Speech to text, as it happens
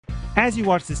As you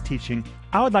watch this teaching,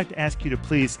 I would like to ask you to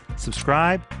please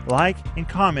subscribe, like, and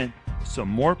comment so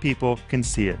more people can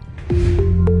see it.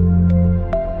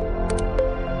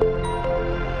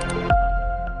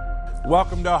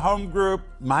 Welcome to Home Group.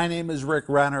 My name is Rick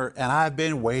Renner, and I've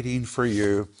been waiting for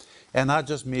you. And not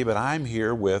just me, but I'm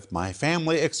here with my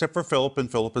family, except for Philip,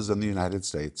 and Philip is in the United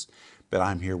States. But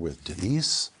I'm here with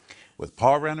Denise, with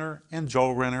Paul Renner, and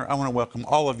Joel Renner. I want to welcome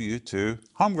all of you to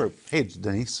Home Group. Hey,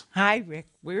 Denise. Hi, Rick.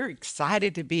 We're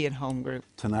excited to be in Home Group.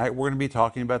 Tonight we're going to be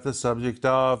talking about the subject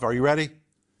of, are you ready?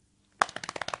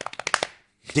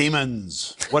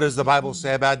 Demons. What does the Bible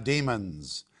say about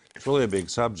demons? It's really a big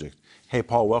subject. Hey,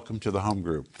 Paul, welcome to the Home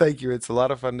Group. Thank you. It's a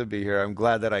lot of fun to be here. I'm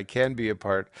glad that I can be a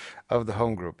part of the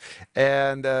Home Group.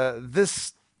 And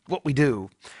what we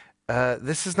do,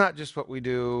 this is not just what we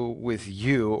do with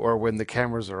you or when the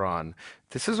cameras are on.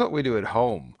 This is what we do at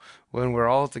home when we're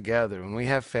all together, when we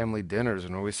have family dinners,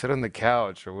 and when we sit on the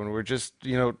couch, or when we're just,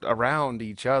 around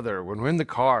each other, when we're in the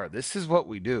car. This is what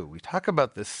we do. We talk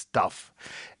about this stuff.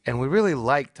 And we really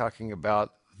like talking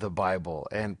about the Bible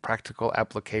and practical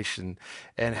application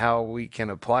and how we can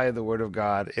apply the Word of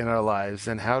God in our lives,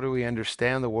 and how do we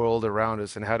understand the world around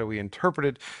us, and how do we interpret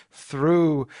it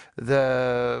through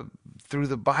the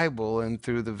Bible and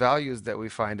through the values that we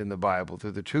find in the Bible,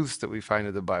 through the truths that we find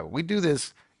in the Bible. We do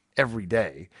this every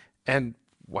day, and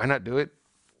why not do it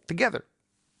together?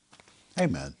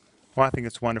 Amen. Well, I think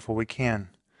it's wonderful we can.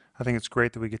 I think it's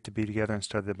great that we get to be together and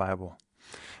study the Bible.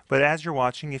 But as you're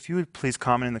watching, if you would please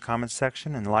comment in the comments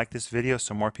section and like this video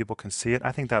so more people can see it,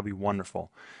 I think that would be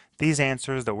wonderful. These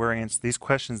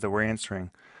questions that we're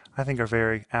answering, I think are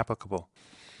very applicable.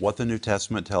 What the New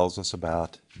Testament tells us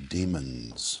about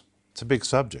demons. It's a big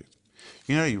subject.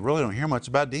 You really don't hear much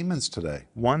about demons today.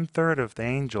 1/3 of the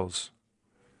angels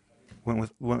went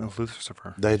with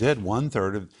Lucifer. They did,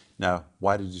 1/3 of. Now,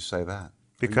 why did you say that?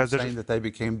 Because Are you saying that they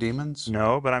became demons?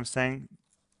 No, but I'm saying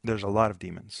there's a lot of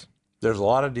demons. There's a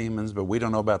lot of demons, but we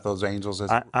don't know about those angels.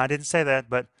 I didn't say that,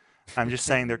 but I'm just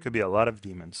saying there could be a lot of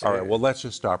demons. All right, well, let's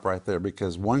just stop right there,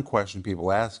 because one question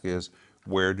people ask is,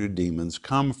 where do demons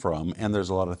come from? And there's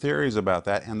a lot of theories about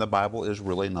that, and the Bible is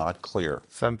really not clear.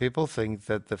 Some people think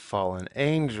that the fallen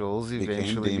angels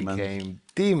eventually became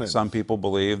demons. Some people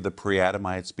believe the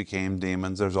pre-Adamites became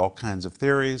demons. There's all kinds of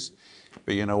theories.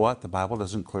 But you know what? The Bible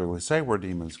doesn't clearly say where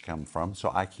demons come from,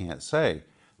 so I can't say.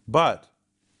 But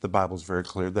the Bible is very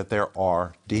clear that there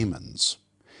are demons.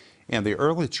 And the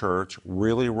early church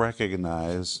really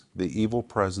recognized the evil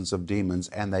presence of demons,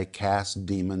 and they cast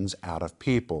demons out of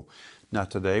people. Now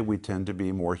today we tend to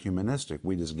be more humanistic.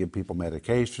 We just give people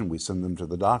medication, we send them to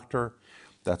the doctor.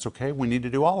 That's okay, we need to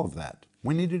do all of that.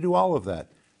 We need to do all of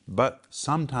that. But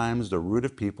sometimes the root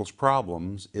of people's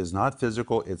problems is not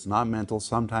physical, it's not mental,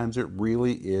 sometimes it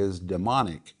really is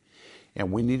demonic.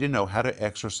 And we need to know how to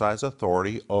exercise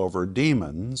authority over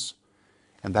demons.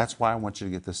 And that's why I want you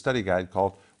to get the study guide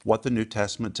called What the New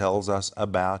Testament Tells Us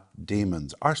About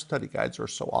Demons. Our study guides are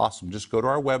so awesome. Just go to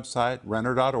our website,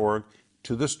 renner.org,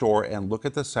 to the store, and look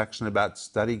at the section about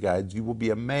study guides. You will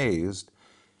be amazed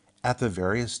at the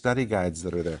various study guides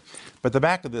that are there. But the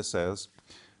back of this says,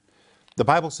 the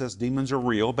Bible says demons are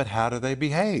real, but how do they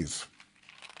behave?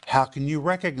 How can you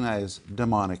recognize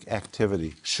demonic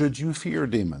activity? Should you fear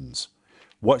demons?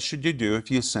 What should you do if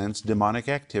you sense demonic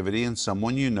activity in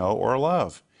someone you know or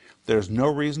love? There's no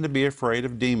reason to be afraid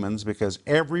of demons, because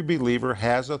every believer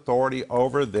has authority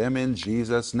over them in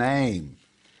Jesus' name.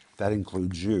 That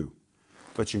includes you.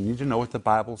 But you need to know what the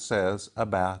Bible says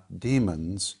about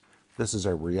demons. This is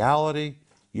a reality.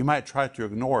 You might try to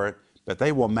ignore it, but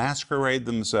they will masquerade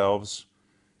themselves.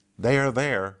 They are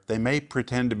there. They may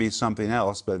pretend to be something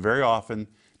else, but very often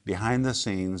behind the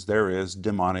scenes there is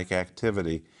demonic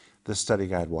activity. This study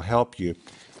guide will help you.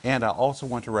 And I also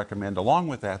want to recommend, along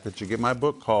with that you get my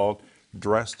book called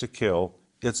Dressed to Kill.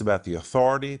 It's about the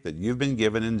authority that you've been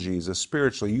given in Jesus.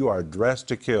 Spiritually, you are dressed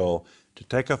to kill, to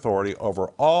take authority over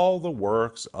all the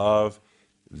works of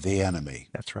the enemy.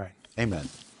 That's right. Amen.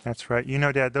 That's right. You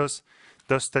know, Dad, those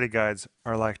study guides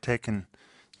are like taking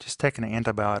an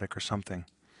antibiotic or something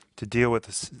to deal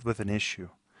with an issue.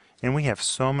 And we have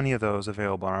so many of those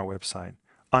available on our website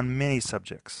on many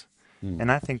subjects.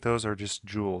 And I think those are just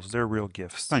jewels. They're real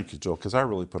gifts. Thank you, Joel, because I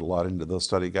really put a lot into those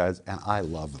study guides, and I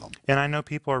love them. And I know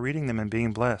people are reading them and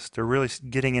being blessed. They're really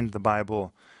getting into the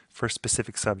Bible for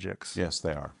specific subjects. Yes,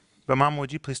 they are. But Mama,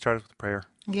 would you please start us with prayer?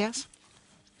 Yes.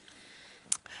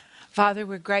 Father,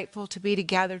 we're grateful to be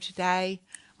together today.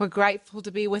 We're grateful to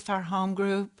be with our home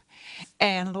group.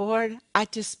 And Lord, I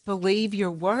just believe your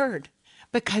word,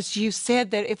 because you said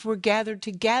that if we're gathered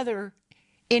together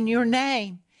in your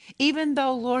name, Even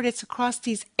though, Lord, it's across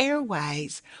these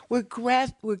airways, we're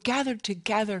gathered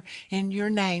together in your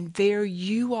name. There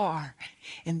you are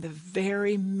in the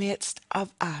very midst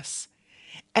of us.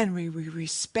 And we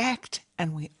respect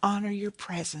and we honor your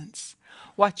presence.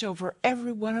 Watch over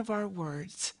every one of our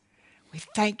words. We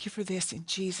thank you for this in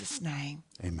Jesus' name.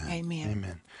 Amen. Amen.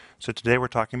 Amen. So today we're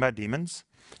talking about demons.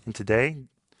 And today,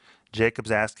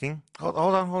 Jacob's asking, Hold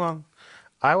on.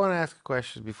 I want to ask a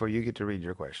question before you get to read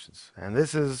your questions. And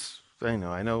this is, I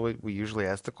know we usually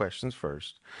ask the questions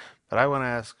first, but I want to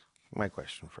ask my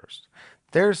question first.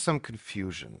 There's some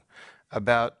confusion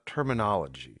about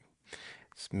terminology.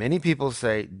 Many people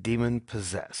say demon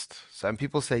possessed. Some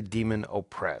people say demon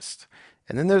oppressed.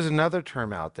 And then there's another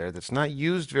term out there that's not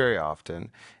used very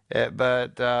often,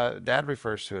 but Dad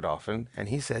refers to it often, and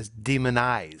he says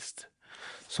demonized.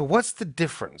 So what's the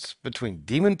difference between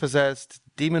demon possessed,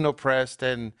 demon oppressed,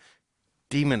 and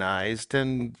demonized,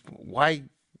 and why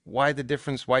the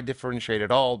difference? Why differentiate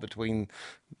at all between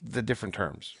the different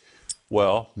terms?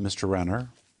 Well, Mr. Renner,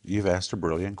 you've asked a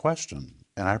brilliant question,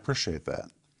 and I appreciate that.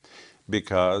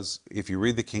 Because if you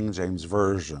read the King James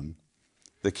Version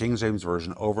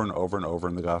over and over and over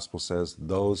in the gospel says,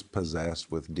 those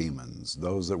possessed with demons,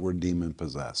 those that were demon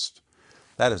possessed.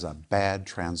 That is a bad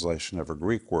translation of a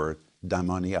Greek word,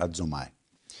 daimoniadzomai.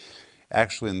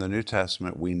 Actually, in the New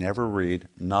Testament, we never read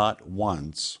not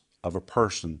once of a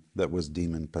person that was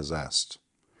demon possessed.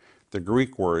 The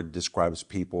Greek word describes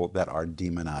people that are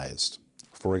demonized.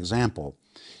 For example,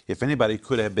 if anybody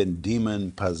could have been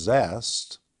demon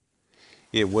possessed,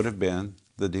 it would have been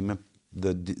the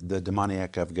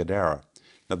demoniac of Gadara.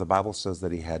 Now, the Bible says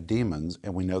that he had demons,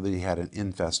 and we know that he had an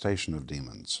infestation of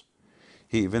demons.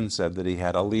 He even said that he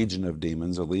had a legion of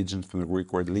demons, a legion from the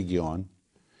Greek word legion,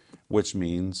 which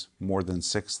means more than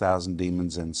 6,000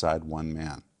 demons inside one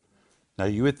man. Now,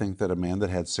 you would think that a man that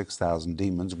had 6,000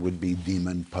 demons would be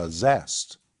demon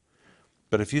possessed.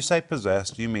 But if you say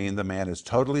possessed, you mean the man is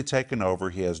totally taken over,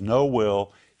 he has no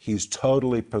will, he's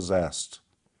totally possessed.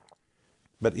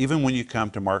 But even when you come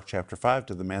to Mark chapter 5,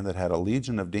 to the man that had a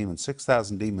legion of demons,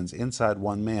 6,000 demons inside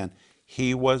one man,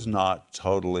 he was not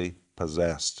totally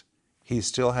possessed. He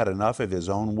still had enough of his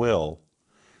own will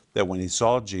that when he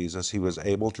saw Jesus, he was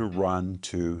able to run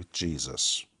to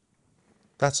Jesus.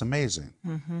 That's amazing.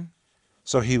 Mm-hmm.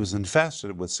 So he was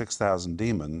infested with 6,000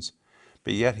 demons,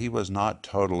 but yet he was not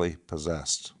totally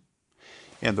possessed.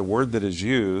 And the word that is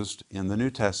used in the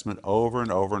New Testament over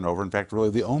and over and over, in fact,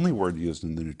 really the only word used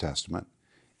in the New Testament,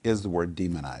 is the word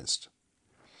demonized.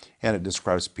 And it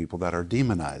describes people that are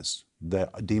demonized. The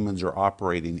demons are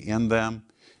operating in them,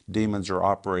 demons are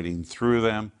operating through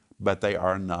them, but they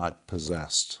are not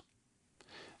possessed.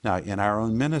 Now, in our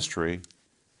own ministry,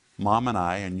 Mom and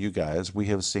I and you guys, we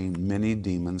have seen many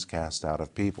demons cast out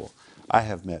of people. I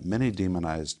have met many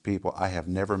demonized people. I have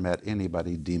never met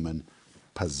anybody demon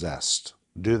possessed.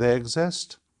 Do they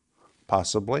exist?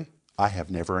 Possibly. I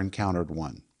have never encountered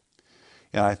one.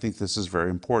 And I think this is very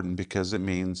important because it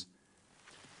means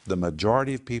the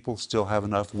majority of people still have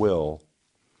enough will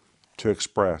to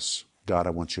express, God, I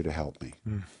want you to help me.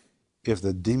 Mm. If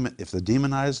the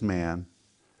demonized man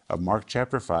of Mark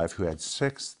chapter 5, who had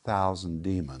 6,000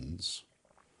 demons,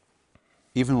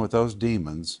 even with those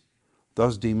demons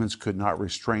could not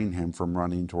restrain him from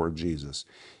running toward Jesus.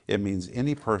 It means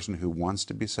any person who wants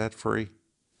to be set free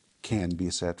can be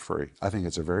set free. I think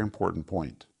it's a very important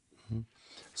point. Mm-hmm.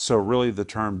 So really the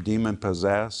term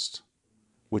demon-possessed,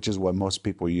 which is what most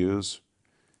people use,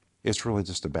 it's really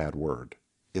just a bad word.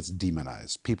 It's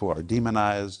demonized. People are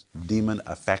demonized,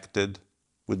 demon-affected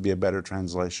would be a better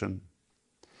translation.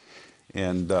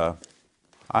 And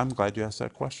I'm glad you asked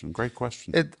that question. Great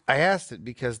question. I asked it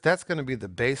because that's going to be the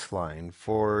baseline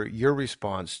for your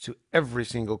response to every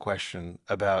single question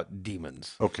about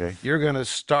demons. Okay. You're going to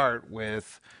start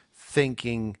with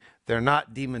thinking they're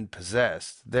not demon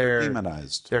possessed. They're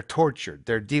demonized. They're tortured.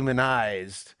 They're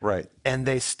demonized. Right. And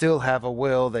they still have a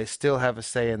will. They still have a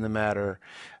say in the matter,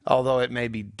 although it may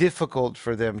be difficult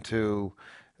for them to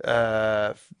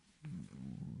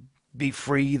be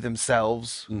free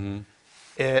themselves. Mm-hmm.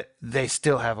 They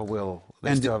still have a will.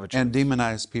 They still have a choice. And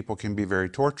demonized people can be very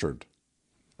tortured.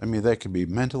 I mean, they can be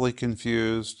mentally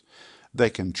confused. They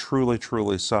can truly,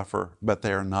 truly suffer, but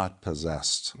they are not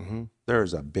possessed. Mm-hmm. There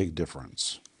is a big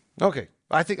difference. Okay.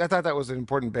 I thought that was an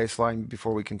important baseline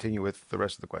before we continue with the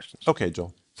rest of the questions. Okay,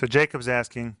 Joel. So Jacob's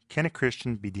asking, can a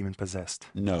Christian be demon-possessed?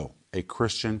 No, a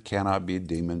Christian cannot be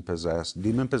demon-possessed.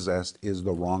 Demon-possessed is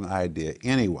the wrong idea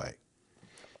anyway.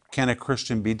 Can a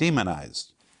Christian be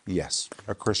demonized? Yes,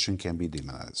 a Christian can be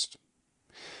demonized.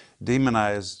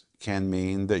 Demonized can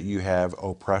mean that you have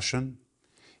oppression.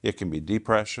 It can be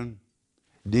depression.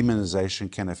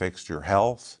 Demonization can affect your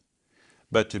health,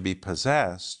 but to be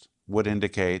possessed would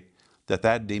indicate that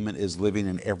that demon is living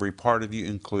in every part of you,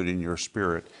 including your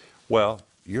spirit. Well,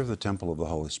 you're the temple of the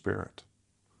Holy Spirit.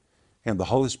 And the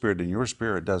Holy Spirit in your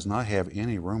spirit does not have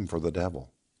any room for the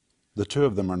devil. The two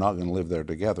of them are not going to live there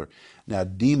together. Now,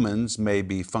 demons may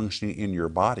be functioning in your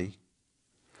body.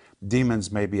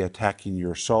 Demons may be attacking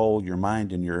your soul, your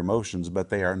mind, and your emotions, but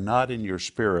they are not in your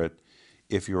spirit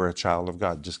if you're a child of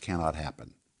God. It just cannot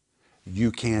happen.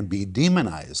 You can be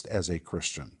demonized as a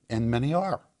Christian, and many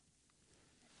are.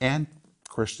 And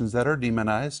Christians that are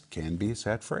demonized can be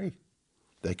set free.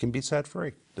 They can be set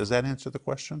free. Does that answer the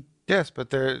question? Yes, but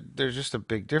there's just a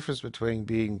big difference between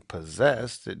being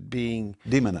possessed, it being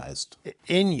Demonized.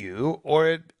 in you, or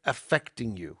it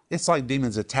affecting you. It's like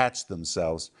demons attach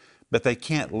themselves, but they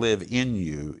can't live in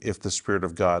you if the Spirit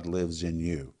of God lives in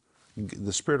you.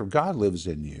 The Spirit of God lives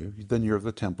in you, then you're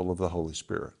the temple of the Holy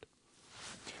Spirit.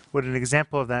 Would an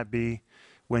example of that be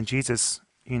when Jesus,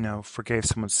 forgave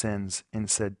someone's sins and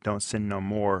said, "Don't sin no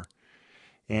more,"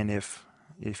 and if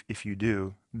you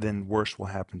do, then worse will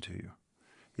happen to you?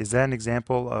 Is that an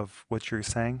example of what you're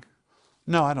saying?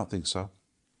 No, I don't think so.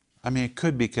 I mean, it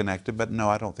could be connected, but no,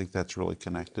 I don't think that's really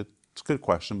connected. It's a good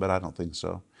question, but I don't think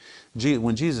so.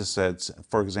 When Jesus said,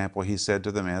 for example, he said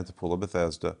to the man at the pool of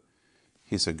Bethesda,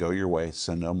 he said, "Go your way,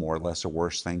 sin no more, lest a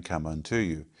worse thing come unto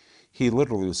you." He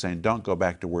literally was saying, don't go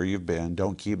back to where you've been.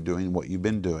 Don't keep doing what you've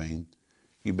been doing.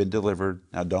 You've been delivered.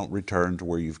 Now don't return to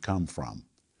where you've come from.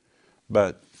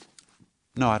 But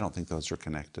no, I don't think those are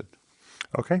connected.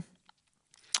 Okay.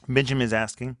 Benjamin is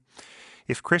asking,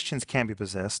 if Christians can't be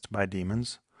possessed by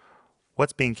demons,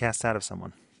 what's being cast out of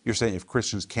someone? You're saying if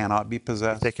Christians cannot be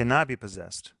possessed? They cannot be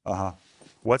possessed.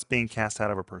 What's being cast out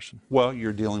of a person? Well,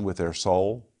 you're dealing with their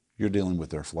soul. You're dealing with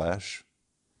their flesh.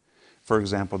 For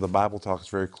example, the Bible talks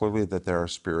very clearly that there are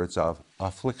spirits of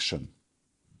affliction.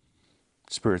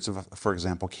 Spirits of, for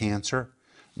example, cancer.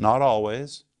 Not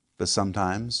always, but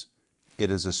sometimes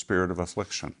it is a spirit of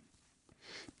affliction.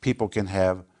 People can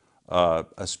have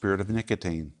a spirit of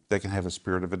nicotine. They can have a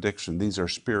spirit of addiction. These are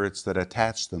spirits that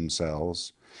attach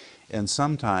themselves, and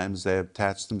sometimes they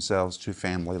attach themselves to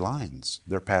family lines.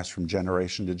 They're passed from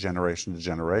generation to generation to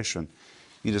generation.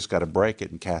 You just got to break it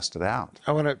and cast it out.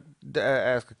 I want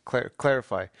to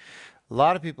clarify. A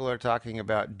lot of people are talking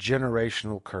about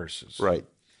generational curses. Right.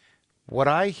 What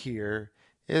I hear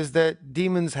is that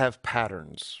demons have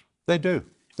patterns. They do.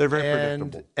 They're very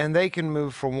predictable. And they can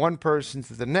move from one person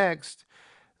to the next,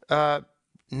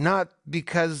 not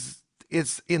because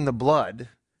it's in the blood.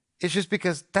 It's just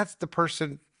because that's the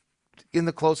person in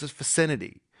the closest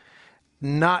vicinity,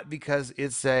 not because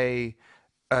it's a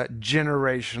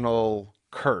generational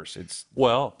curse. It's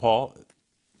Well, Paul,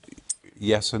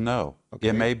 yes and no. Okay.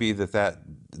 It may be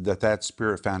that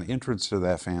spirit found entrance to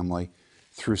that family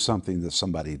through something that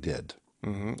somebody did.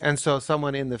 And so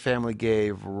someone in the family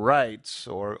gave rights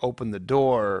or opened the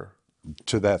door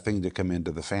To that thing to come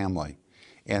into the family.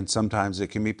 And sometimes it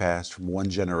can be passed from one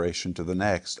generation to the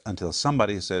next until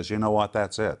somebody says, you know what,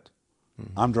 that's it.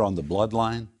 I'm drawing the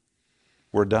bloodline.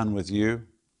 We're done with you.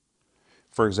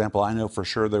 For example, I know for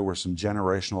sure there were some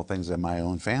generational things in my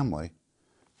own family.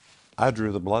 I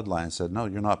drew the bloodline and said, no,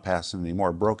 you're not passing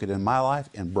anymore. Broke it in my life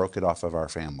and broke it off of our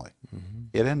family.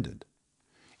 It ended.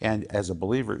 And as a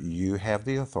believer, you have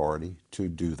the authority to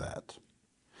do that.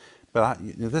 But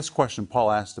this question Paul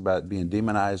asked about being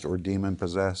demonized or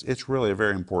demon-possessed, it's really a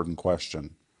very important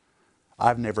question.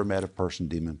 I've never met a person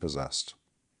demon-possessed.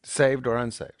 saved or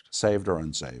unsaved. Saved or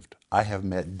unsaved. I have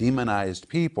met demonized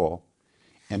people,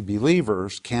 and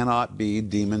believers cannot be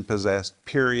demon-possessed,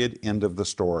 period, end of the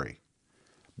story.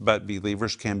 But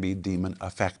believers can be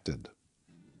demon-affected,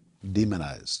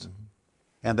 demonized.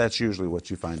 And that's usually what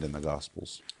you find in the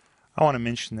Gospels. I want to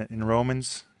mention that in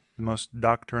Romans, the most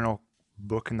doctrinal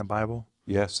book in the Bible,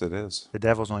 Yes, it is. the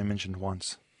devil's only mentioned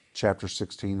once. Chapter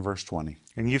 16, verse 20.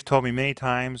 And you've told me many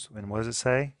times, and what does it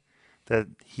say? That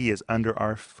he is under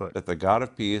our foot. That the God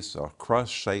of peace will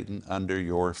crush Satan under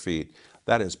your feet.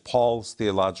 That is Paul's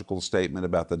theological statement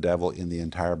about the devil in the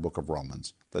entire book of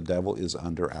Romans. The devil is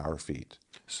under our feet.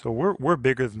 So we're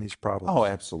bigger than these problems. Oh,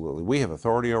 absolutely. We have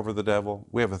authority over the devil.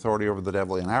 We have authority over the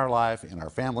devil in our life, in our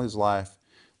family's life.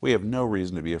 We have no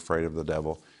reason to be afraid of the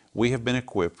devil. We have been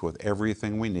equipped with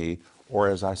everything we need, or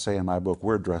as I say in my book,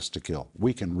 we're dressed to kill.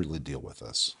 We can really deal with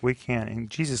this. We can, and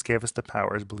Jesus gave us the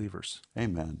power as believers.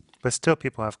 Amen. But still,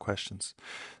 people have questions.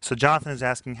 So Jonathan is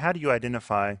asking, how do you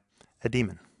identify a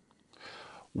demon?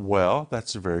 Well,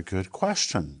 that's a very good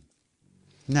question.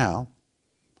 Now,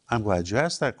 I'm glad you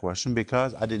asked that question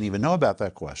because I didn't even know about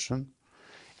that question.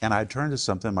 And I turned to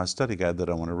something in my study guide that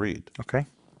I want to read. Okay.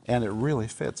 And it really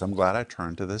fits. I'm glad I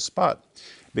turned to this spot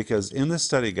because in the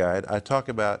study guide, I talk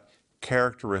about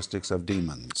characteristics of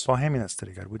demons. Paul, hand me that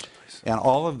study guide, would you please? And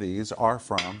all of these are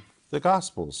from the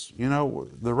Gospels. You know,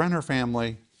 the Renner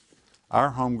family,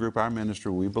 our home group, our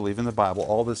ministry, we believe in the Bible.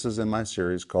 All this is in my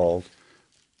series called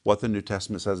What the New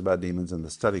Testament Says About Demons in the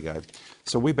Study Guide.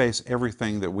 So we base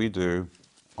everything that we do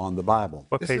on the Bible.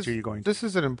 What page are you going to? This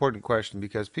is an important question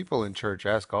because people in church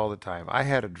ask all the time, I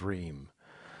had a dream,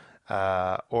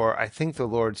 or I think the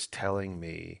Lord's telling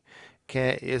me.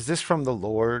 Is this from the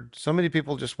Lord? So many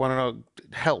people just want to know,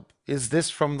 help. Is this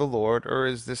from the Lord, or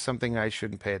is this something I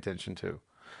shouldn't pay attention to?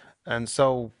 And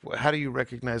so, how do you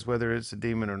recognize whether it's a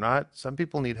demon or not? Some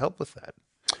people need help with that.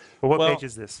 Well, what Well, page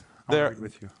is this? I'll read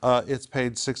with you. It's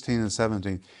page 16 and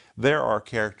 17. There are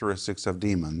characteristics of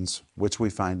demons which we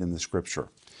find in the scripture.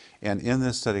 And in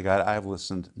this study guide, I've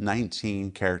listed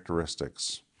 19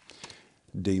 characteristics.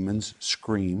 Demons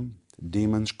scream,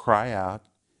 demons cry out,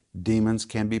 demons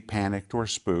can be panicked or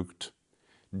spooked,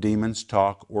 demons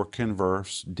talk or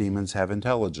converse, demons have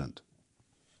intelligence.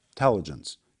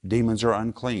 Demons are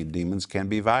unclean, demons can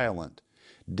be violent,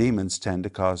 demons tend to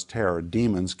cause terror,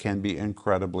 demons can be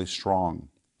incredibly strong.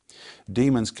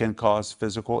 Demons can cause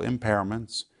physical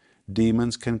impairments.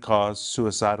 Demons can cause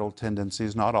suicidal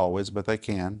tendencies, not always, but they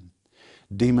can.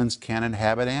 Demons can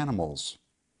inhabit animals.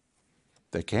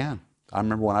 They can. I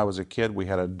remember when I was a kid, we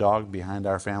had a dog behind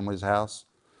our family's house.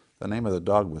 The name of the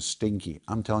dog was Stinky.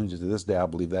 I'm telling you, to this day, I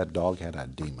believe that dog had a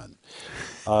demon.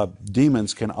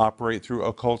 Demons can operate through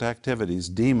occult activities.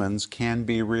 Demons can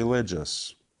be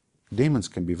religious. Demons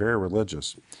can be very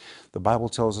religious. The Bible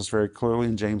tells us very clearly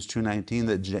in James 2:19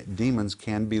 that demons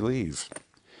can believe.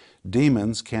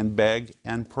 Demons can beg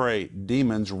and pray.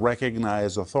 Demons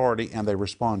recognize authority and they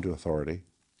respond to authority.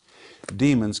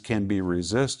 Demons can be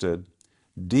resisted.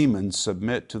 Demons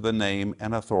submit to the name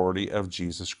and authority of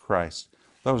Jesus Christ.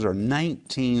 Those are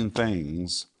 19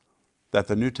 things that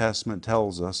the New Testament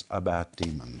tells us about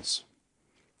demons.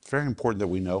 It's very important that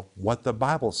we know what the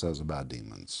Bible says about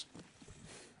demons.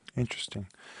 Interesting.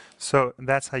 So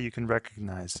that's how you can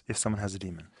recognize if someone has a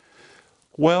demon.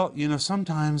 Well, you know,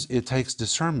 sometimes it takes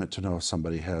discernment to know if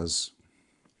somebody has,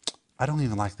 I don't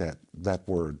even like that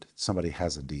word, somebody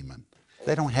has a demon.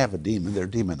 They don't have a demon, they're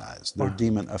demonized. They're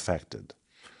demon affected.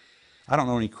 I don't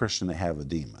know any Christian that have a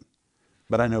demon,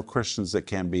 but I know Christians that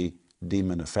can be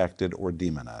demon affected or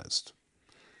demonized.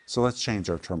 So let's change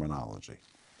our terminology.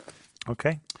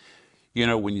 Okay. You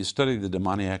know, when you study the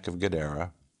demoniac of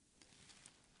Gadara,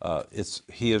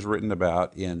 he is written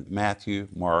about in Matthew,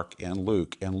 Mark, and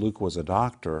Luke. And Luke was a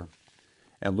doctor,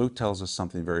 and Luke tells us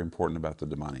something very important about the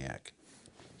demoniac.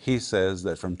 He says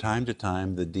that from time to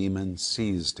time the demon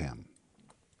seized him.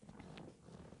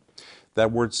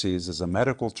 That word seize is a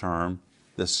medical term,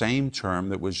 the same term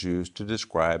that was used to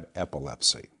describe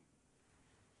epilepsy.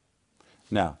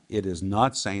 Now, it is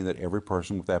not saying that every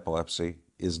person with epilepsy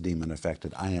is demon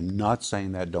affected. I am not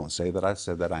saying that. Don't say that I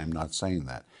said that. I am not saying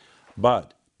that.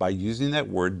 But by using that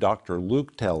word, Dr.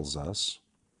 Luke tells us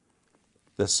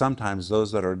that sometimes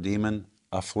those that are demon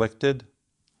afflicted,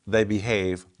 they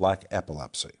behave like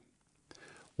epilepsy.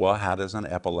 Well, how does an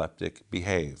epileptic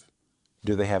behave?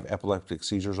 Do they have epileptic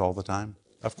seizures all the time?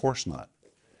 Of course not.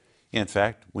 In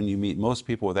fact, when you meet most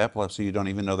people with epilepsy, you don't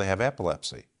even know they have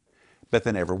epilepsy. But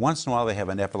then every once in a while they have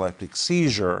an epileptic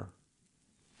seizure,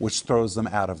 which throws them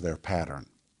out of their pattern.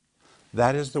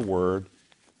 That is the word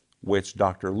which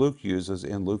Dr. Luke uses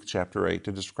in Luke chapter 8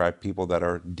 to describe people that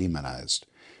are demonized,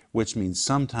 which means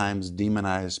sometimes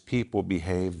demonized people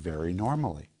behave very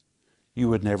normally. You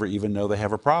would never even know they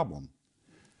have a problem.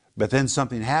 But then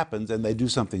something happens and they do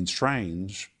something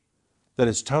strange that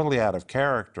is totally out of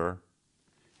character,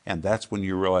 and that's when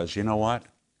you realize, you know what?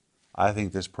 I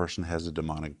think this person has a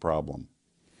demonic problem.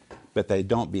 But they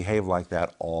don't behave like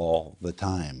that all the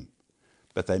time.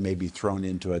 But they may be thrown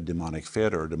into a demonic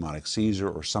fit or a demonic seizure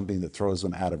or something that throws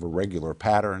them out of a regular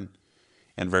pattern.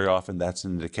 And very often that's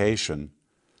an indication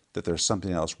that there's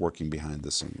something else working behind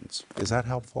the scenes. Is that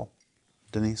helpful,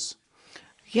 Denise?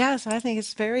 Yes, I think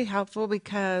it's very helpful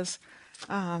because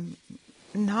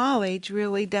knowledge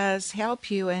really does help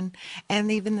you, and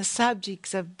even the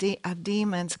subjects of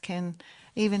demons can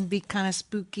even be kind of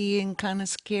spooky and kind of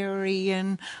scary,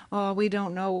 and oh, we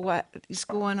don't know what is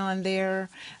going on there,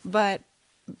 but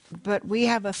we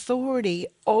have authority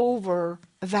over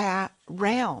that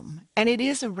realm. And it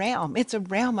is a realm. It's a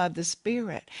realm of the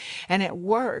spirit. And it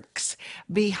works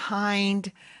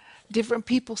behind different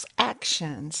people's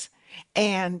actions.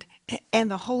 And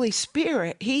the Holy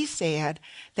Spirit, he said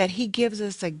that he gives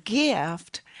us a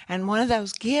gift, and one of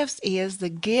those gifts is the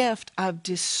gift of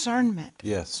discernment.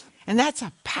 Yes. And that's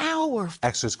a powerful,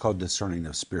 Actually, it's called discerning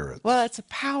of spirits. well, it's a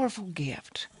powerful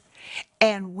gift.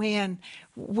 And when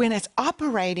it's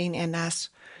operating in us,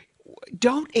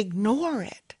 don't ignore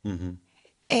it.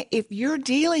 If you're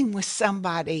dealing with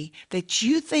somebody that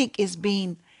you think is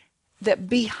that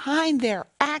behind their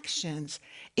actions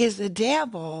is the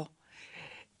devil,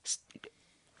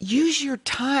 use your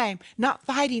time not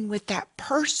fighting with that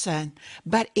person,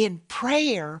 but in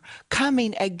prayer,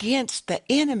 coming against the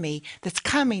enemy that's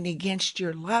coming against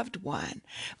your loved one.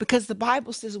 Because the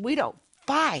Bible says we don't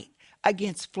fight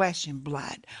against flesh and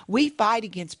blood. We fight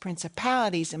against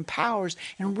principalities and powers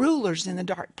and rulers in the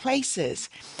dark places.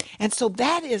 And so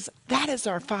that is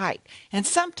our fight. And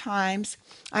sometimes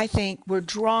I think we're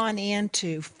drawn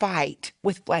into fight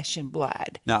with flesh and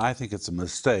blood. Now, I think it's a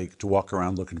mistake to walk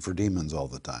around looking for demons all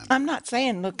the time. I'm not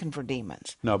saying looking for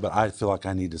demons. No, but I feel like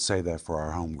I need to say that for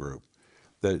our home group.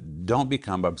 That don't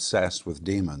become obsessed with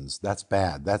demons. That's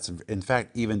bad. In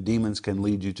fact, even demons can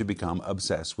lead you to become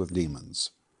obsessed with demons.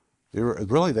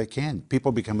 Really, they can.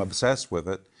 People become obsessed with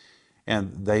it,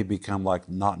 and they become like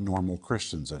not normal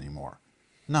Christians anymore.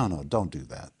 No, don't do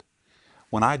that.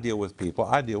 When I deal with people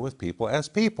as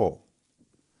people.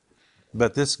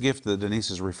 But this gift that Denise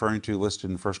is referring to, listed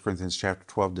in 1 Corinthians chapter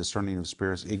 12, discerning of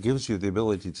spirits, it gives you the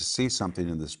ability to see something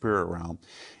in the spirit realm.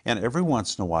 And every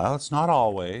once in a while, it's not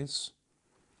always,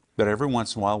 but every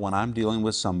once in a while when I'm dealing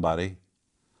with somebody,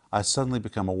 I suddenly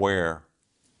become aware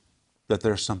that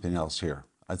there's something else here.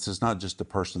 It's not just the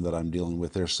person that I'm dealing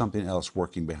with. There's something else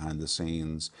working behind the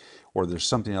scenes, or there's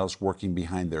something else working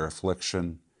behind their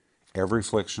affliction. Every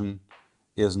affliction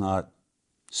is not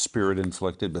spirit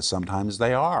inflicted, but sometimes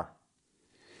they are.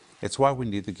 It's why we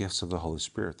need the gifts of the Holy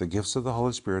Spirit. The gifts of the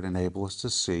Holy Spirit enable us to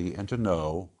see and to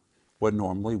know what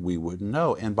normally we wouldn't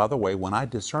know. And by the way, when I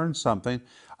discern something,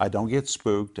 I don't get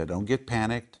spooked, I don't get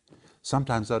panicked.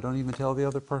 Sometimes I don't even tell the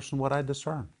other person what I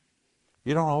discern.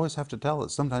 You don't always have to tell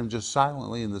it. Sometimes just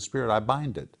silently in the Spirit, I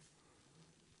bind it.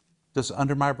 Just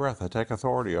under my breath, I take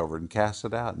authority over it and cast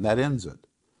it out, and that ends it.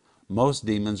 Most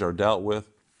demons are dealt with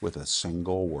a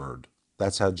single word.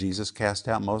 That's how Jesus cast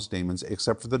out most demons,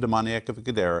 except for the demoniac of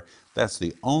Gadara. That's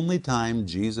the only time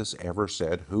Jesus ever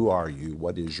said, "Who are you?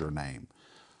 What is your name?"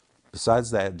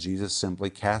 Besides that, Jesus simply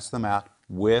cast them out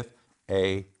with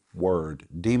a word.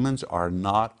 Demons are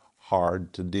not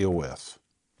hard to deal with.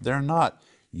 They're not.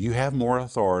 You have more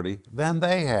authority than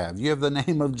they have. You have the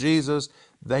name of Jesus.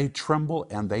 They tremble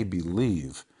and they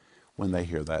believe when they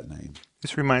hear that name.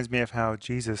 This reminds me of how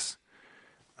Jesus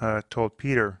told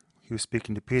Peter, he was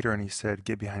speaking to Peter, and he said,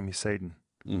 "Get behind me, Satan."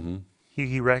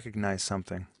 He recognized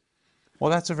something.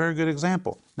 Well, that's a very good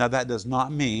example. Now, that does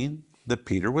not mean that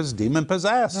Peter was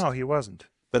demon-possessed. No, he wasn't.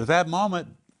 But at that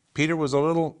moment, Peter was a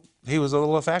little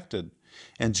affected.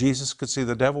 And Jesus could see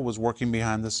the devil was working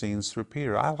behind the scenes through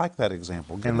Peter. I like that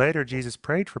example. And later, Jesus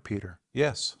prayed for Peter.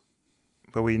 Yes,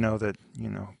 But we know that,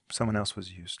 someone else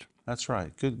was used. that's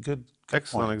right. Good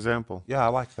Excellent point. example. Yeah, I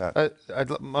like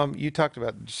that. Mom, you talked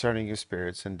about discerning of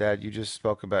spirits, and Dad, you just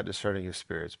spoke about discerning of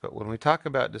spirits. But when we talk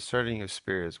about discerning of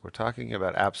spirits, we're talking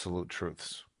about absolute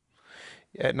truths.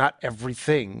 Not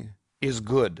everything is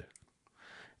good,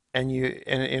 and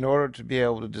in order to be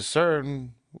able to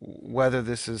discern whether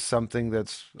this is something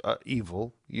that's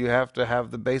evil, you have to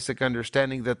have the basic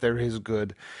understanding that there is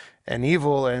good and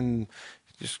evil, and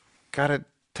just gotta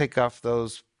take off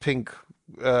those pink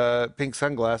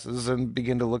sunglasses and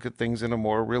begin to look at things in a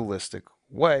more realistic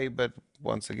way. But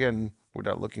once again, we're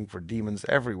not looking for demons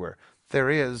everywhere. There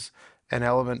is an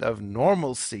element of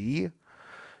normalcy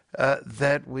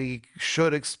that we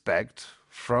should expect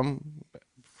from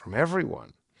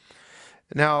everyone.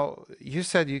 Now, you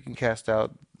said you can cast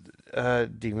out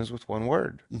demons with one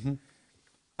word.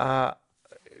 And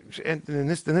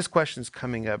this question's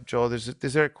coming up, Joel. Is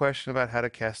there a question about how to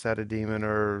cast out a demon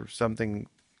or something?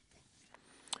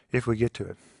 If we get to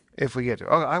it. If we get to it.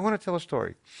 Oh, I want to tell a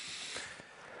story.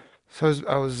 So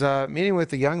I was meeting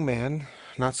with a young man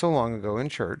not so long ago in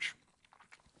church,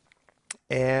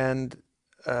 and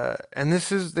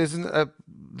this isn't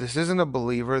a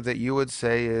believer that you would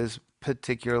say is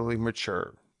particularly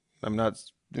mature.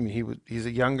 He's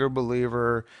a younger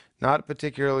believer, not a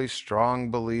particularly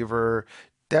strong believer,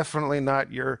 definitely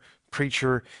not your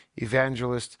preacher,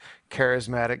 evangelist,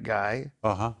 charismatic guy.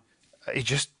 He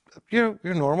just, you're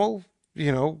normal,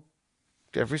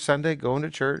 every Sunday going to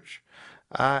church.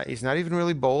 He's not even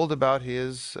really bold about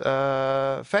his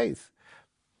faith.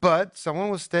 But someone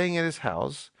was staying at his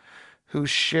house who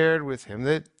shared with him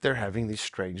that they're having these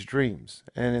strange dreams.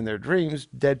 And in their dreams,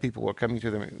 dead people were coming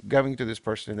to this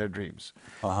person in their dreams.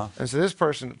 And so this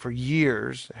person, for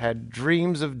years, had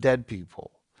dreams of dead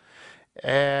people.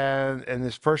 and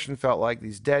this person felt like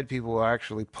these dead people were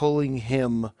actually pulling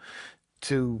him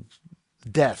to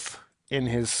death in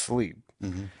his sleep.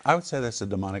 I would say that's a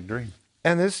demonic dream.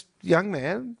 And this young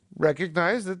man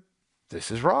recognized that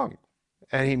this is wrong.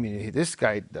 And this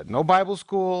guy, no Bible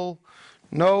school,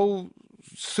 no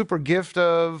super gift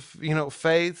of,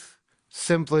 faith,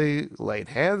 simply laid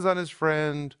hands on his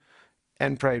friend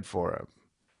and prayed for him.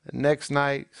 The next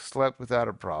night, slept without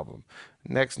a problem.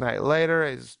 Next night later,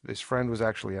 his friend was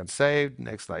actually unsaved.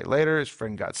 Next night later, his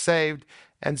friend got saved.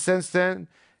 And since then,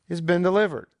 he's been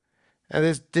delivered. And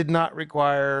this did not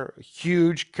require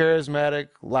huge, charismatic,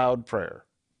 loud prayer.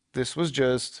 This was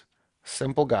just a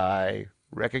simple guy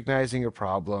recognizing a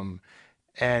problem,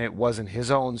 and it wasn't his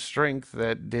own strength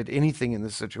that did anything in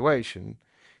this situation.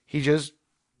 He just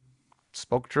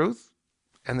spoke truth,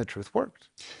 and the truth worked.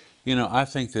 I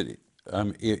think that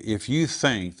if you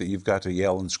think that you've got to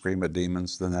yell and scream at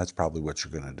demons, then that's probably what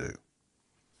you're going to do.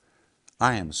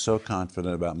 I am so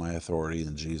confident about my authority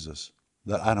in Jesus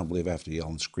that I don't believe I have to yell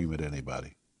and scream at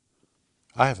anybody.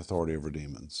 I have authority over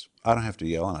demons. I don't have to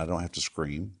yell and I don't have to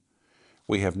scream.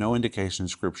 We have no indication in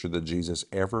Scripture that Jesus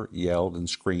ever yelled and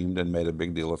screamed and made a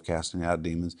big deal of casting out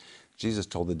demons. Jesus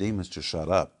told the demons to shut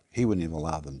up. He wouldn't even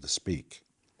allow them to speak,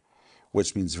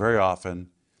 which means very often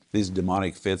these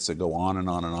demonic fits that go on and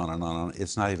on and on and on,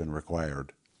 it's not even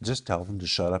required. Just tell them to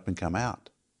shut up and come out.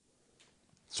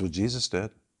 That's what Jesus did.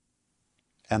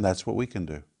 And that's what we can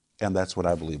do. And that's what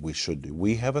I believe we should do.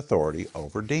 We have authority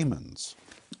over demons.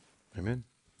 Amen.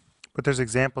 But there's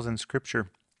examples in Scripture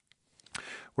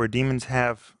where demons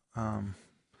have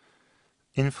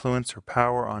influence or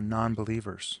power on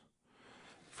non-believers.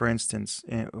 For instance,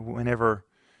 whenever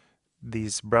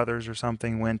these brothers or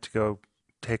something went to go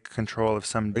take control of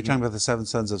some Are you talking about the 7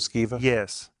 sons of Sceva?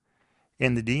 Yes.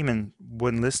 And the demon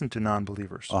wouldn't listen to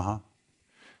non-believers. Uh-huh.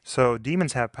 So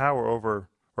demons have power over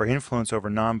or influence over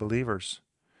non-believers.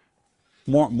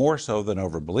 More so than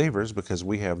over believers, because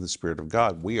we have the Spirit of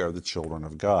God. We are the children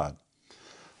of God.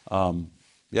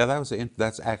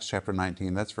 That's Acts chapter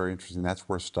 19. That's very interesting. That's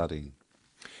worth studying.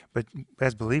 But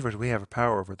as believers, we have a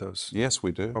power over those. Yes,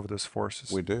 we do. Over those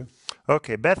forces. We do.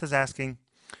 Okay, Beth is asking,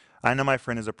 I know my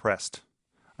friend is oppressed.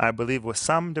 I believe with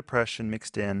some depression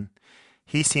mixed in,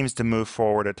 he seems to move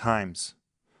forward at times.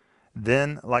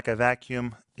 Then, like a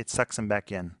vacuum, it sucks him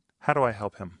back in. How do I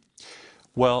help him?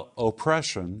 Well,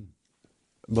 oppression,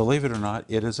 believe it or not,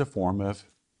 it is a form of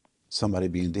somebody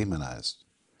being demonized.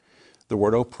 The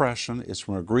word oppression is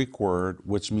from a Greek word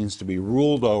which means to be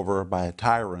ruled over by a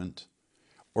tyrant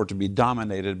or to be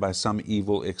dominated by some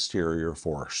evil exterior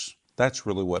force. That's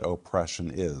really what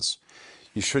oppression is.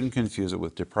 You shouldn't confuse it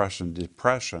with depression.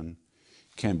 Depression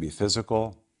can be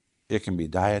physical, it can be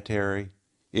dietary,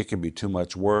 it can be too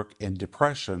much work, and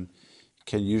depression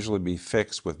can usually be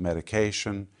fixed with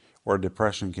medication, or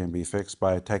depression can be fixed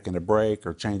by taking a break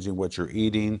or changing what you're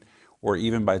eating, or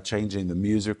even by changing the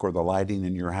music or the lighting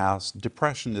in your house.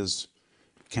 Depression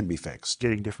can be fixed.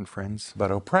 Getting different friends.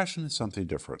 But oppression is something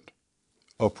different.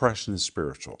 Oppression is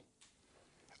spiritual.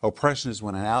 Oppression is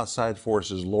when an outside force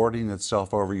is lording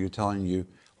itself over you, telling you,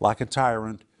 like a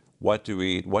tyrant, what to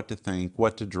eat, what to think,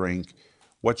 what to drink,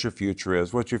 what your future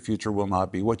is, what your future will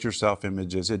not be, what your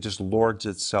self-image is. It just lords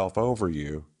itself over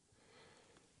you.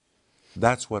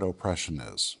 That's what oppression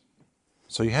is.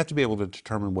 So you have to be able to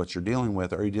determine what you're dealing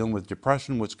with. Are you dealing with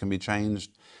depression, which can be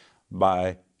changed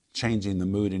by changing the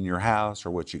mood in your house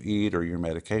or what you eat or your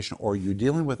medication, or are you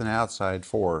dealing with an outside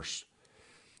force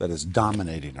that is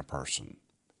dominating a person?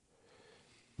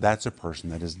 That's a person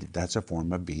that's a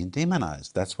form of being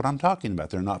demonized. That's what I'm talking about.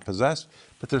 They're not possessed,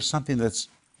 but there's something that's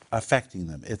affecting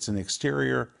them. It's an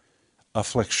exterior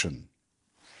affliction.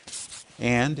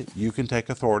 And you can take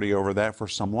authority over that for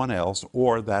someone else,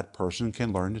 or that person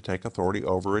can learn to take authority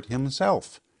over it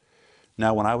himself.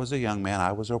 Now, when I was a young man,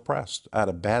 I was oppressed. I had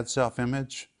a bad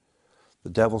self-image. The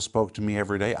devil spoke to me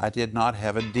every day. I did not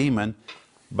have a demon,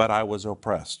 but I was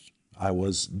oppressed. I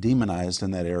was demonized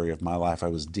in that area of my life. I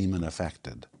was demon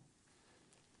affected.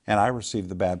 And I received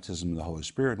the baptism of the Holy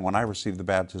Spirit. And when I received the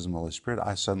baptism of the Holy Spirit,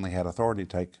 I suddenly had authority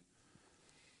to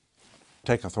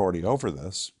take authority over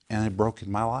this, and it broke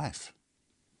in my life.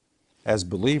 As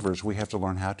believers, we have to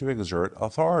learn how to exert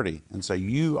authority and say,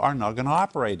 you are not going to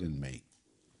operate in me.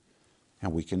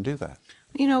 And we can do that.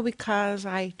 Because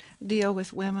I deal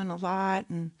with women a lot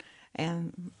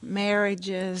and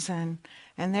marriages and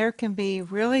there can be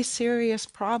really serious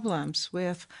problems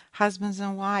with husbands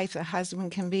and wives. A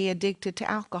husband can be addicted to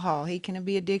alcohol. He can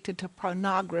be addicted to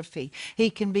pornography. He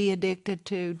can be addicted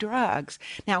to drugs.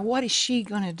 Now, what is she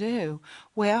going to do?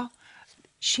 Well,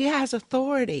 she has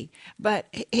authority, but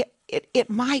it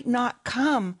might not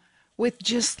come with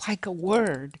just like a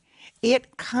word.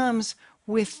 It comes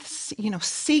with,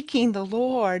 seeking the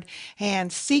Lord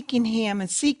and seeking Him and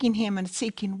seeking Him and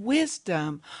seeking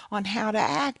wisdom on how to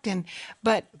act.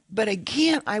 But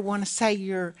again, I want to say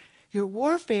your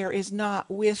warfare is not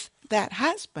with that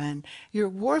husband. Your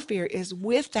warfare is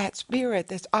with that spirit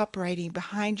that's operating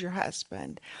behind your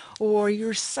husband or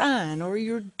your son or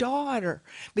your daughter,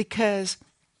 because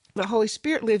the Holy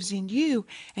Spirit lives in you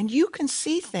and you can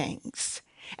see things.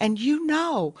 And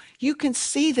you can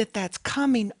see that that's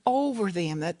coming over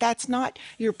them, that that's not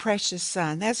your precious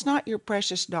son, that's not your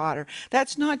precious daughter,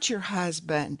 that's not your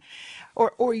husband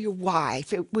or your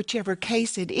wife, whichever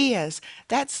case it is.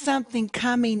 That's something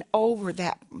coming over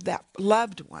that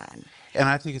loved one. And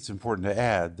I think it's important to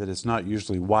add that it's not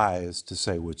usually wise to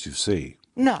say what you see.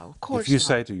 No, of If course you not.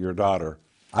 say to your daughter,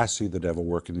 I see the devil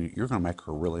working in you, you're going to make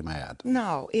her really mad.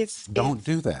 No, Don't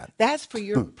do that. that's for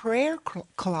your prayer If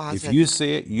closet. you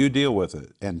see it, you deal with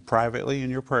it. And privately in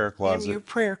your prayer In closet, your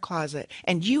prayer closet,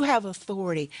 and you have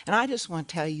authority. And I just want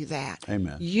to tell you that.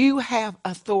 Amen. You have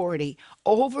authority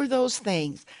over those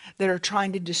things that are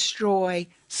trying to destroy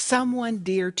someone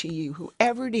dear to you,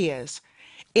 whoever it is.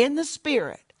 In the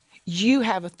spirit, you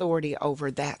have authority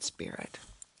over that spirit.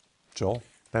 Joel?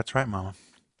 That's right, Mama.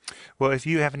 Well, if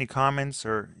you have any comments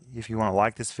or if you want to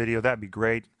like this video, that'd be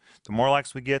great. The more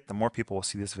likes we get, the more people will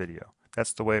see this video.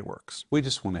 That's the way it works. We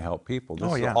just want to help people. This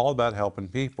Oh, is yeah. all about helping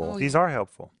people. These are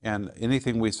helpful. And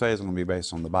anything we say is going to be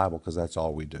based on the Bible because that's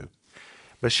all we do.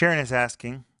 But Sharon is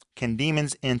asking, can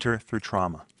demons enter through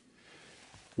trauma?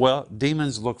 Well,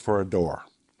 demons look for a door.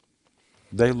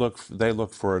 They look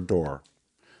for a door.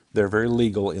 They're very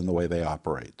legal in the way they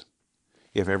operate.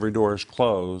 If every door is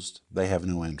closed, they have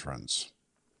no entrance.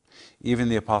 Even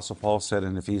the Apostle Paul said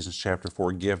in Ephesians chapter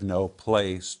 4, give no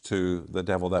place to the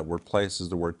devil. That word place is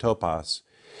the word topos.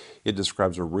 It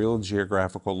describes a real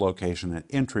geographical location, an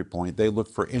entry point. They look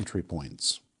for entry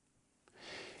points.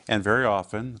 And very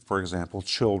often, for example,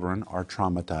 children are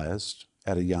traumatized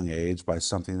at a young age by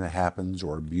something that happens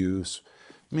or abuse.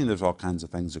 I mean, there's all kinds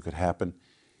of things that could happen.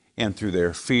 And through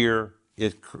their fear,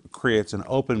 it creates an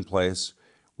open place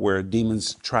where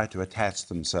demons try to attach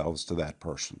themselves to that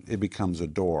person. It becomes a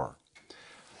door.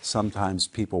 Sometimes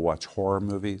people watch horror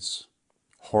movies.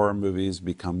 Horror movies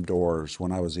become doors.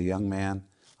 When I was a young man,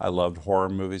 I loved horror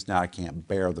movies. Now I can't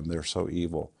bear them. They're so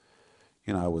evil.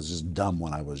 I was just dumb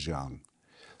when I was young.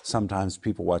 Sometimes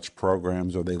people watch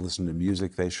programs or they listen to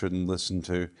music they shouldn't listen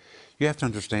to. You have to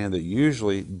understand that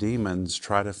usually demons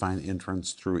try to find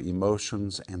entrance through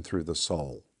emotions and through the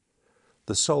soul.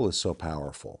 The soul is so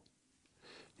powerful.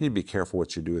 You need to be careful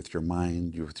what you do with your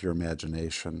mind, with your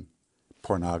imagination,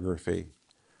 pornography,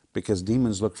 because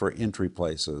demons look for entry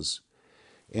places.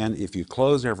 And if you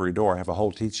close every door, I have a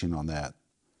whole teaching on that,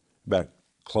 about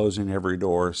closing every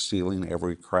door, sealing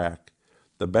every crack.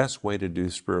 The best way to do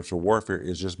spiritual warfare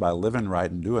is just by living right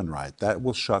and doing right. That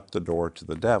will shut the door to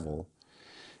the devil.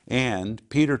 And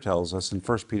Peter tells us in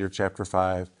 1 Peter chapter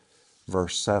 5,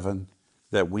 verse 7,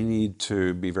 that we need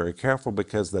to be very careful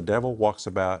because the devil walks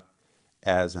about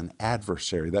as an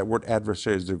adversary. That word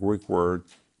adversary is the Greek word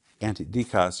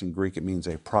antidikos. In Greek, it means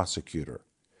a prosecutor.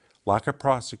 Like a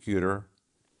prosecutor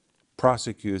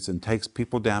prosecutes and takes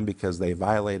people down because they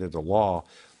violated a law,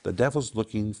 the devil's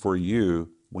looking for you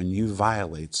when you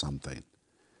violate something.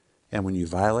 And when you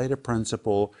violate a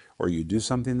principle or you do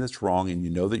something that's wrong and you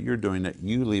know that you're doing it,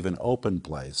 you leave an open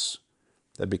place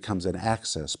that becomes an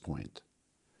access point.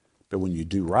 But when you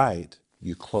do right,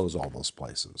 you close all those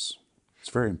places. It's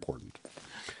very important.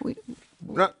 We,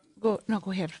 Not, go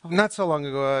ahead, Paul. not so long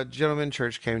ago, a gentleman in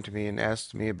church came to me and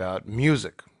asked me about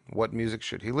music. What music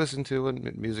should he listen to and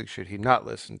what music should he not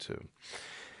listen to?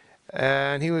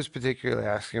 And he was particularly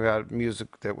asking about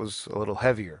music that was a little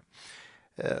heavier.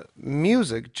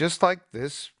 Music, just like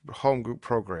this home group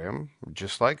program,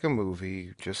 just like a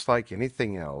movie, just like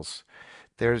anything else,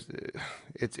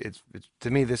 it's to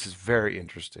me, this is very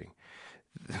interesting.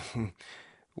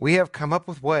 We have come up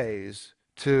with ways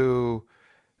to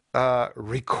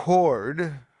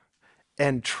record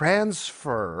and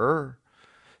transfer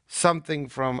something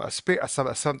from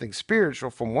something spiritual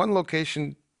from one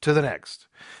location to the next.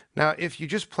 Now, if you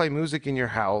just play music in your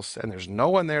house and there's no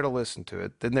one there to listen to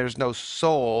it, then there's no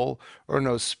soul or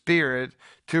no spirit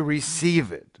to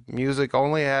receive it. Music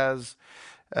only has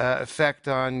effect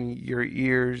on your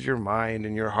ears, your mind,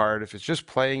 and your heart. If it's just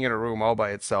playing in a room all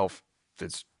by itself,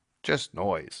 it's just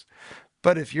noise.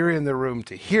 But if you're in the room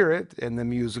to hear it and the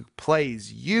music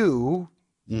plays you,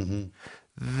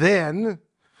 then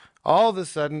all of a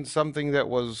sudden something that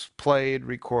was played,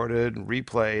 recorded,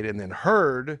 replayed, and then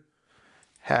heard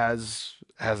has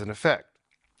an effect.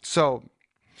 So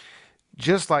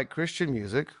just like Christian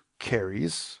music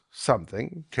carries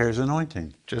something, Carries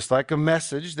anointing. just like a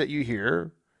message that you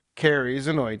hear carries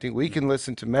anointing. We can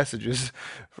listen to messages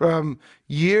from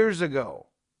years ago.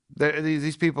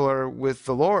 These people are with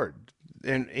the Lord.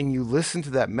 And you listen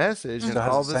to that message, and Still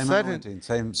has all the of a same sudden,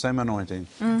 anointing, same anointing.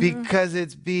 because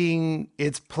it's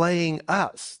playing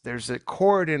us. There's a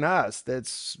chord in us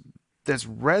that's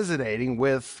resonating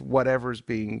with whatever's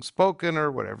being spoken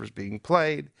or whatever's being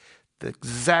played. The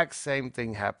exact same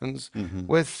thing happens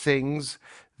with things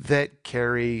that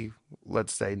carry,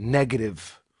 let's say,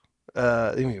 negative.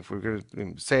 I mean, if we're going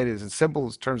to say it as in simple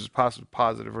as terms as possible,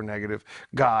 positive or negative,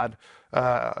 God,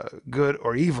 good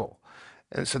or evil.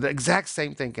 And so the exact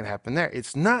same thing can happen there.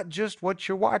 It's not just what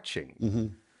you're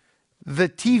watching. The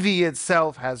TV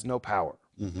itself has no power.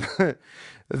 It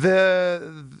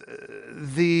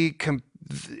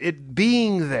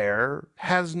being there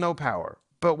has no power.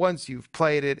 But once you've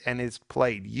played it and it's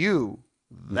played you,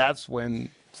 that's when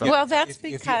Well, that's if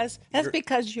you-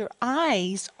 because your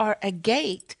eyes are a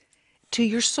gate to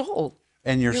your soul.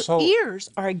 And your Your soul ears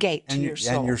are a gate to and your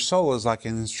soul. and your soul is like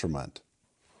an instrument.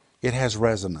 It has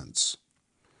resonance.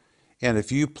 And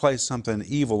if you place something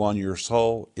evil on your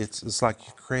soul, it's like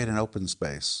you create an open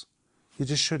space. You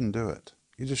just shouldn't do it.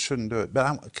 You just shouldn't do it.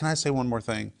 But can I say one more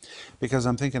thing? Because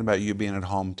I'm thinking about you being at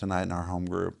home tonight in our home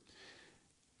group.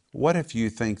 What if you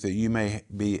think that you may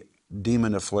be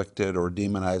demon afflicted or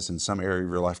demonized in some area of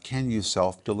your life? Can you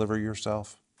self-deliver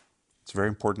yourself? It's a very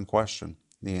important question.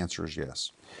 The answer is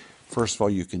yes. First of all,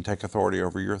 you can take authority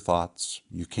over your thoughts.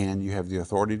 You have the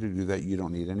authority to do that. You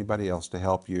don't need anybody else to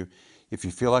help you. If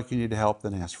you feel like you need help,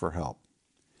 then ask for help.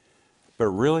 But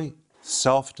really,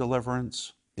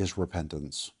 self-deliverance is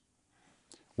repentance.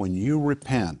 When you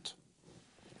repent,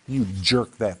 you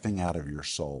jerk that thing out of your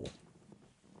soul.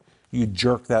 You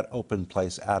jerk that open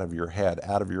place out of your head,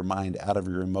 out of your mind, out of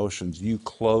your emotions. You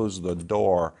close the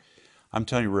door. I'm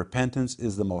telling you, repentance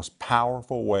is the most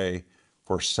powerful way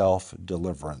for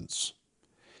self-deliverance.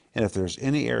 And if there's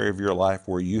any area of your life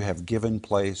where you have given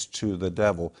place to the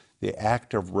devil, the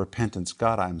act of repentance,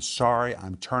 God, I'm sorry,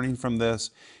 I'm turning from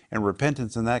this. And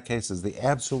repentance in that case is the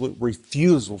absolute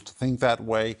refusal to think that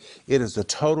way. It is a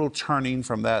total turning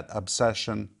from that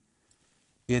obsession.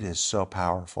 It is so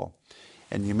powerful.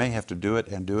 And you may have to do it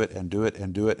and do it and do it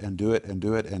and do it and do it and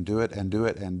do it and do it and do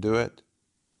it and do it.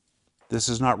 This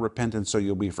is not repentance so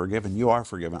you'll be forgiven. You are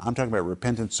forgiven. I'm talking about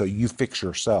repentance so you fix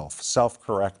yourself,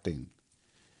 self-correcting.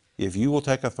 If you will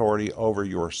take authority over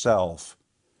yourself,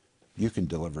 you can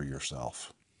deliver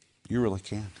yourself. You really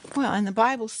can. Well, and the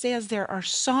Bible says there are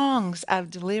songs of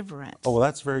deliverance. Oh, well,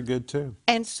 that's very good too.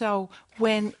 And so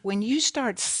when you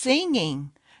start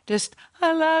singing, just,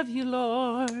 I love you,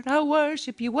 Lord, I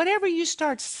worship you, whatever you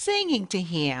start singing to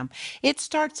him, it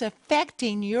starts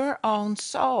affecting your own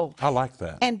soul. I like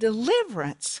that. And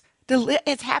deliverance,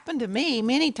 it's happened to me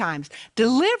many times.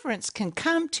 Deliverance can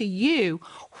come to you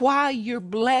while you're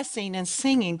blessing and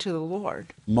singing to the Lord.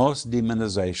 Most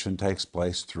demonization takes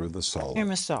place through the soul. In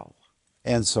my soul.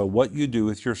 And so what you do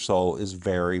with your soul is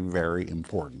very, very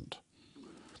important.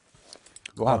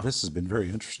 Wow, this has been very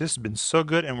interesting. This has been so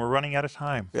good, and we're running out of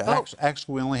time. Yeah,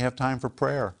 actually, we only have time for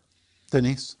prayer.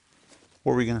 Denise,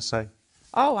 what were you going to say?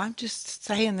 Oh, I'm just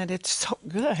saying that it's so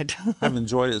good. I've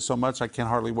enjoyed it so much, I can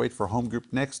hardly wait for home group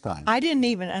next time. I didn't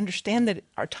even understand that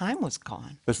our time was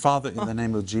gone. But Father, in the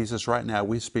name of Jesus, right now,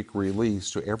 we speak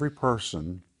release to every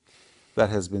person that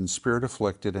has been spirit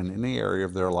afflicted in any area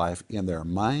of their life, in their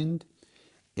mind,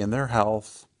 in their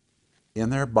health, in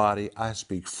their body. I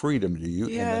speak freedom to you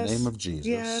in the name of Jesus.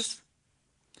 Yes.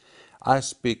 I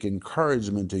speak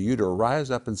encouragement to you to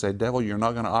rise up and say, devil, you're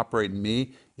not going to operate in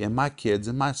me, in my kids,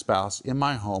 in my spouse, in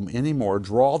my home anymore.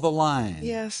 Draw the line.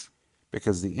 Yes.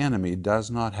 Because the enemy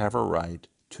does not have a right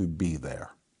to be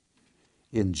there.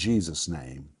 In Jesus'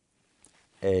 name,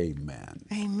 amen.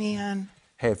 Amen.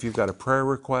 Hey, if you've got a prayer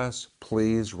request,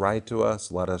 please write to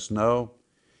us, let us know,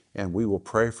 and we will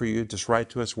pray for you. Just write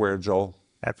to us where, Joel?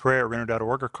 At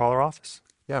prayer@renner.org or call our office.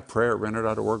 Yeah,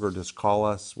 prayer@renner.org, or just call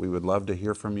us. We would love to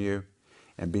hear from you.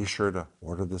 And be sure to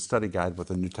order the study guide, What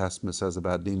the New Testament Says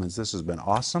About Demons. This has been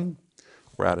awesome.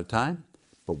 We're out of time,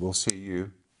 but we'll see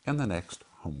you in the next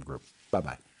home group.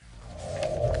 Bye-bye.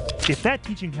 If that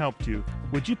teaching helped you,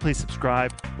 would you please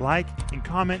subscribe, like, and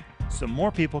comment so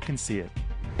more people can see it?